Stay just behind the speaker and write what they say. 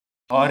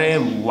अरे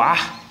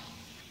वाह,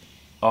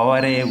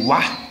 अरे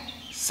वाह,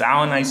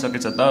 साउन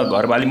आइसकेछ त।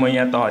 घरवाली म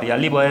यहाँ त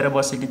हरियाली भएर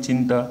बसेकी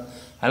छिन् त।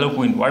 Hello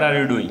queen, what are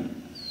you doing?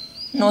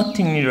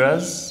 Nothing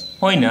Niraj.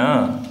 होइन,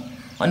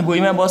 अनि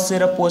भुइँमा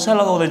बसेर पोछा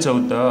लगाउँदैछौ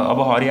त।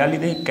 अब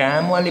हरियालीदेखि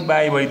कामवाली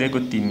बाई भइदिएको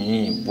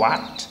तिमी।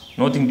 What?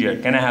 Nothing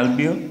dear, can I help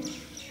you?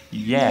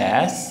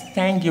 Yes,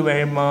 thank you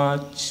very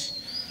much.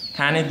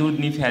 खाने दुध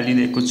नि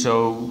फ्यालिदिएको छौ।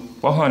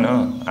 पह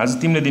न, आज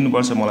तिमीले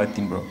दिनुपर्छ मलाई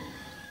तिम्रो।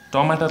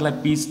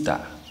 टमाटरलाई पिस त।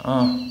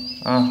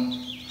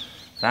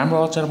 राम्रो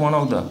अचार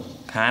बनाऊ त।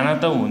 खाना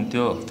त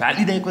हुन्थ्यो,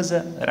 फालिदिएको छ।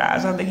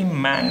 राजादेखि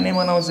माग्ने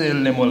बनाउँछ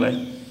यसले मलाई।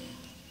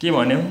 के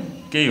भन्यौ?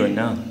 केही होइन,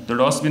 त्यो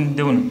डस्टबिन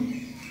देऊ न।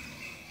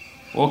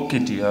 ओके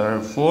डियर,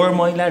 4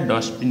 मैला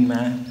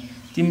डस्टबिनमा।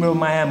 तिम्रो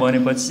माया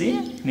भनेपछि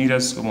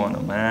निरजको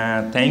मनमा।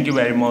 Thank you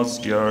very much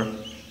dear.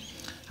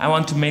 I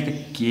want to make a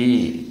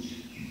cake.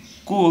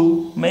 Kul,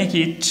 make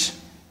it.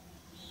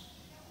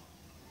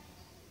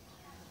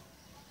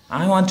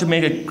 I want to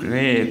make a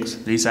cake.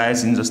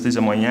 रिसाएसिन जस्तै छ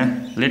म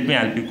यहाँ। Let me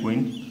help you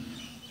queen.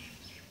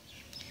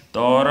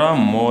 तर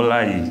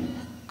मलाई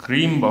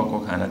क्रिम भएको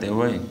खाना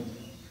देऊ है।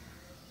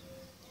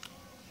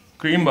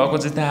 क्रिम भएको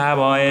चाहिँ थाहा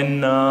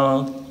भएन।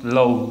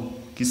 लौ,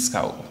 किस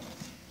खाऊ।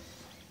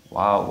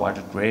 Wow, what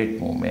a great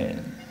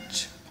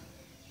moment.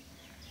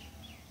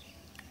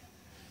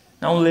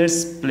 Now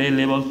let's play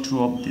level 2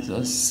 of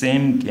the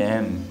same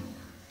game.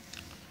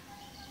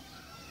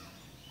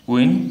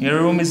 Queen, your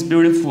room is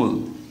beautiful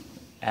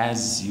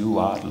as you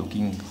are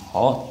looking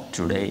hot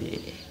today.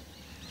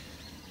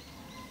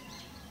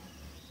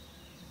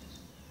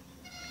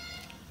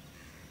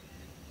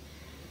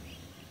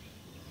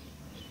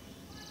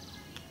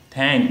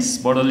 Thanks,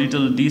 but a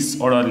little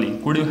disorderly.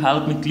 Could you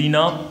help me clean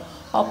up?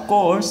 Of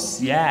course,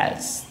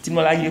 yes.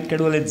 तिम्रो लागि यो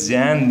केटोले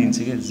ज्यान दिन्छ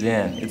के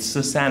ज्यान।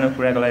 यस्तो सानो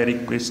कुराको लागि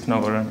रिक्वेस्ट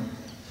नगर।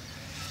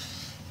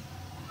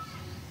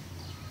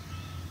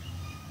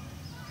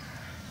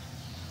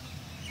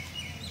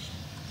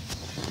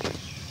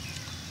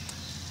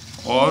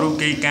 अरू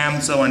केही काम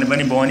छ भने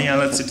पनि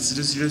भनिहाल। छिटो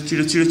छिटो छिटो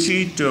छिटो छिटो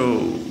छिटो।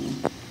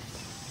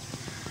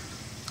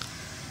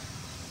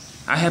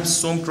 I have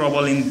some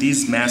trouble in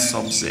this math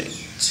subject.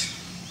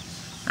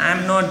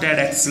 I'm not that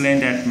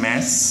excellent at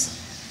maths,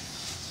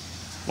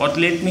 but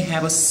let me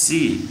have a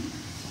see.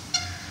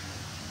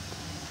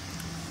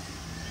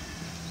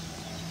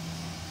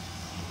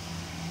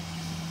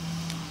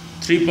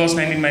 3 plus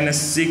 19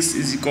 minus 6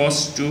 is equals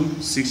to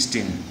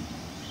 16.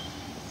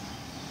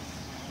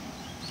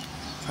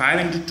 5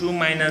 into 2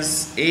 minus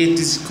 8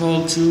 is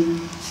equal to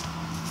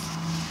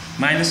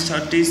minus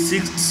 30.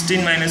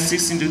 16 minus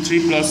 6 into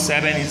 3 plus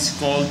 7 is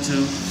equal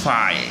to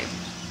 5.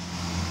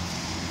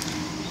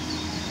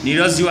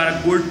 Neeraj, you are a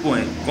good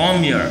poet.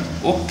 Come here.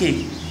 Okay,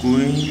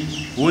 Queen.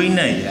 होइन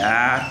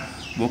यार,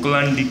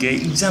 भोकलन्डीकै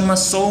इक्जाममा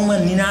 100 मा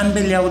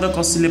 99 ल्याउँदा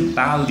कसैले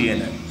बाल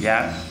दिएन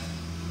यार।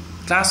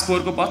 Class 4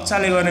 को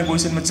बच्चाले गर्ने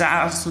क्वेसनमा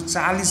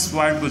 440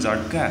 वर्डको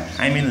झट्का।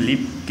 I mean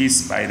lip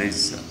kiss पाइदैछ।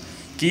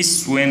 Kiss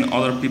when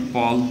other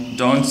people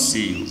don't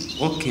see you.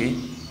 Okay.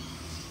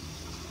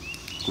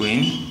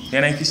 Queen,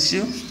 can I kiss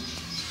you?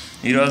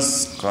 Neeraj,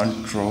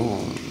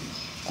 control.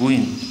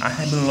 Queen, I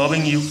have been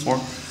loving you for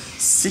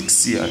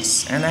 6 years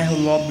and I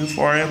will love you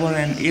forever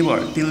and ever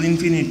till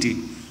infinity.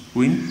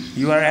 Queen,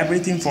 you are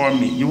everything for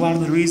me. You are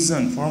the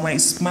reason for my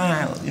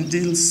smile in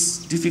this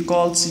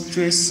difficult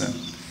situation.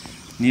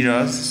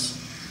 Neeraj,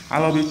 I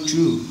love you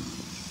too.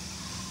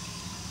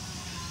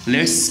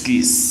 Let's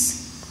kiss.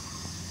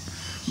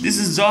 This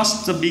is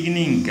just the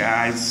beginning,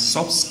 guys.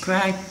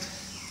 Subscribe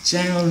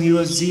channel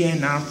Neeraj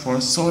GNR for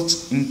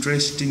such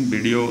interesting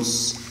videos,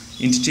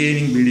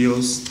 entertaining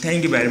videos.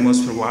 Thank you very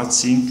much for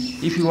watching.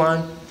 If you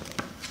want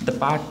the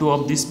part 2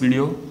 of this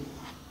video,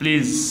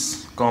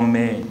 please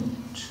comment.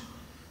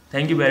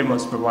 Thank you very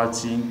much for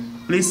watching.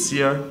 Please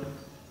share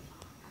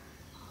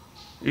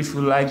if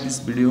you like this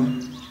video.